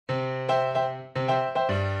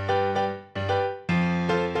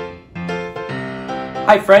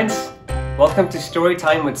Hi friends, welcome to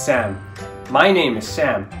Storytime with Sam. My name is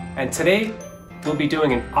Sam, and today we'll be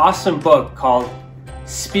doing an awesome book called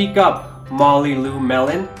Speak Up, Molly Lou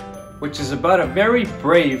Melon, which is about a very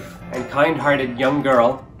brave and kind-hearted young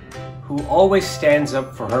girl who always stands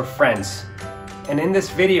up for her friends. And in this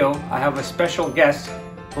video, I have a special guest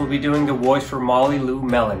who will be doing the voice for Molly Lou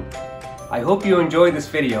Melon. I hope you enjoy this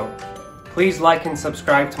video. Please like and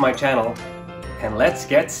subscribe to my channel, and let's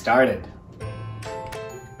get started.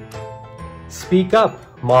 Speak Up,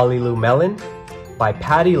 Molly Lou Melon by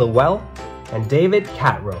Lovell and David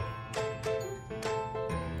Catrow.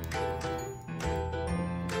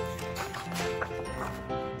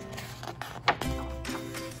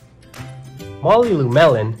 Molly Lou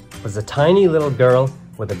Melon was a tiny little girl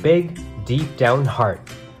with a big, deep down heart.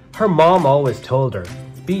 Her mom always told her,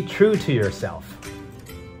 "Be true to yourself."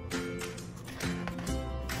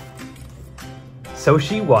 So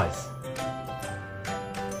she was.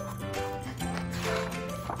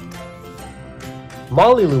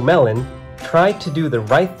 Molly Lou Melon tried to do the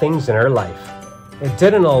right things in her life. It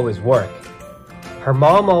didn't always work. Her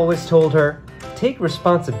mom always told her, "Take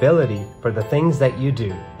responsibility for the things that you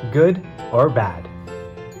do, good or bad."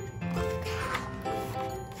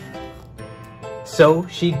 So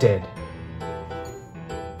she did.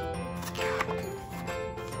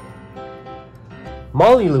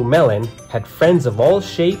 Molly Lou Melon had friends of all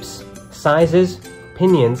shapes, sizes,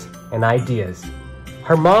 opinions, and ideas.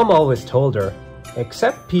 Her mom always told her,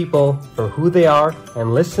 "Accept people for who they are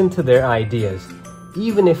and listen to their ideas,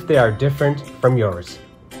 even if they are different from yours."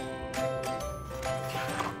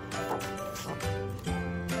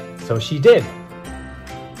 So she did.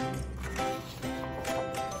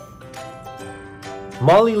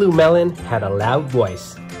 Molly Lou Melon had a loud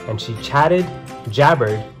voice, and she chatted,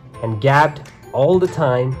 jabbered, and gabbed all the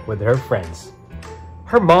time with her friends.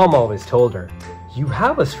 Her mom always told her, "You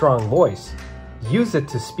have a strong voice. Use it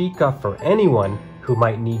to speak up for anyone who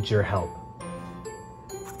might need your help."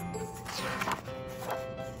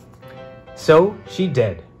 So she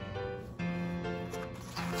did.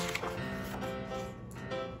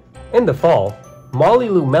 In the fall, Molly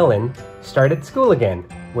Lou Melon started school again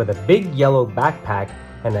with a big yellow backpack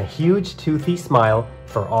and a huge toothy smile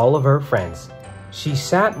for all of her friends. She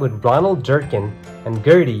sat with Ronald Durkin and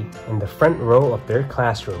Gertie in the front row of their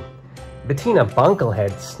classroom. Bettina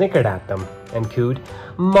Bunklehead snickered at them and cooed,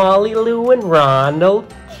 "Molly Lou and Ronald,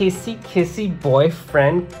 kissy kissy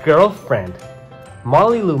boyfriend, girlfriend."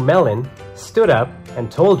 Molly Lou Melon stood up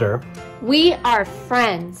and told her, "We are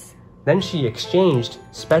friends." Then she exchanged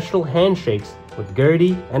special handshakes with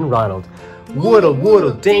Gertie and Ronald. Woodle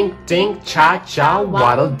woodle dink dink cha cha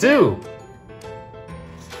waddle do.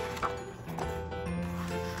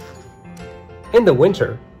 In the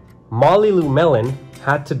winter, Molly Lou Melon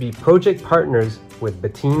had to be project partners with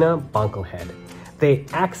Bettina Bunklehead. They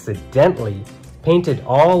accidentally painted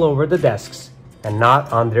all over the desks and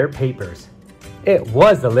not on their papers. It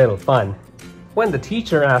was a little fun. When the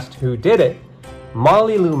teacher asked who did it,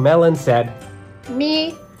 Molly Lou Melon said,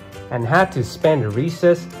 "Me," and had to spend a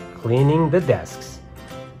recess cleaning the desks.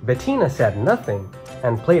 Bettina said nothing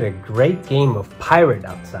and played a great game of pirate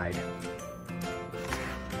outside.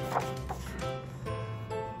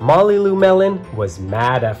 Molly Lou Melon was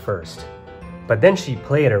mad at first, but then she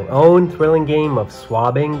played her own thrilling game of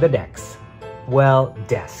swabbing the decks. Well,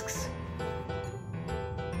 desks.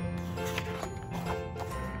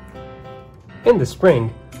 In the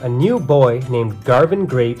spring, a new boy named Garvin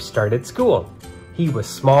Grape started school. He was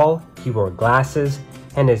small, he wore glasses,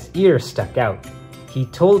 and his ears stuck out. He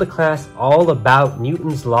told the class all about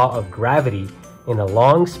Newton's law of gravity in a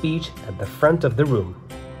long speech at the front of the room.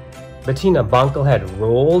 Bettina Bunklehead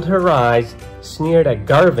rolled her eyes, sneered at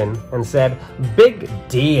Garvin, and said, "Big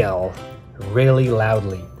deal," really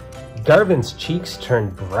loudly. Garvin's cheeks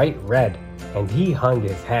turned bright red, and he hung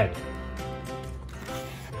his head.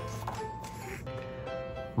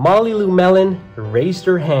 Molly Lou Melon raised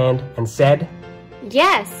her hand and said,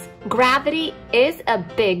 "Yes, gravity is a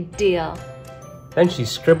big deal." Then she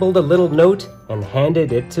scribbled a little note and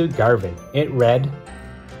handed it to Garvin. It read,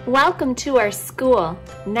 "Welcome to our school.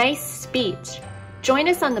 Nice speech. Join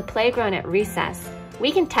us on the playground at recess.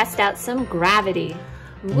 We can test out some gravity."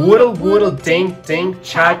 Woodle woodle dink dink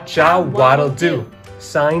cha cha waddle do.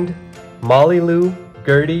 Signed, Molly Lou,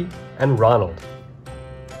 Gertie, and Ronald.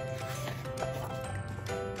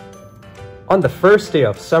 On the first day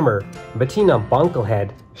of summer, Bettina Bunklehead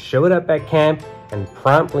showed up at camp and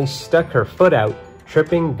promptly stuck her foot out,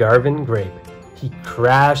 tripping Garvin Grape. He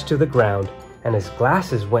crashed to the ground and his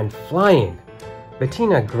glasses went flying.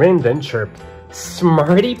 Bettina grinned and chirped,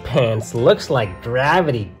 "Smarty pants, looks like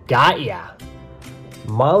gravity got ya."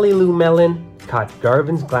 Molly Lou Melon caught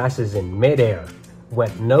Garvin's glasses in midair,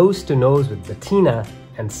 went nose to nose with Bettina,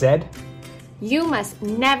 and said, "You must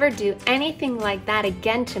never do anything like that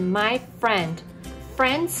again to my friend.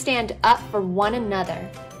 Friends stand up for one another."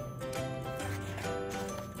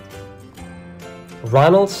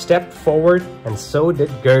 Ronald stepped forward and so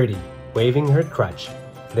did Gertie, waving her crutch.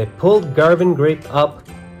 They pulled Garvin Grape up,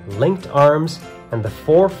 linked arms, and the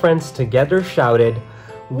four friends together shouted,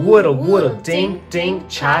 "Woodle, woodle, ding, ding,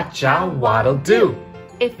 cha-cha, waddle do."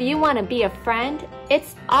 If you want to be a friend,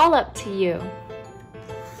 it's all up to you.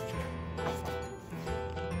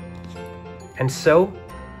 And so,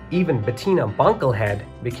 even Bettina Bunklehead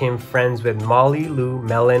became friends with Molly Lou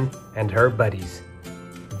Melon and her buddies.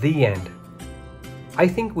 The end. I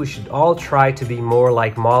think we should all try to be more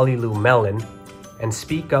like Molly Lou Melon and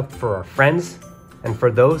speak up for our friends and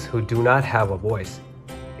for those who do not have a voice.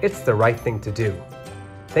 It's the right thing to do.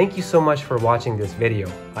 Thank you so much for watching this video.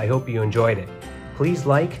 I hope you enjoyed it. Please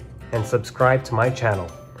like and subscribe to my channel.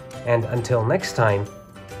 And until next time,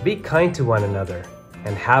 be kind to one another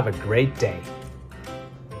and have a great day.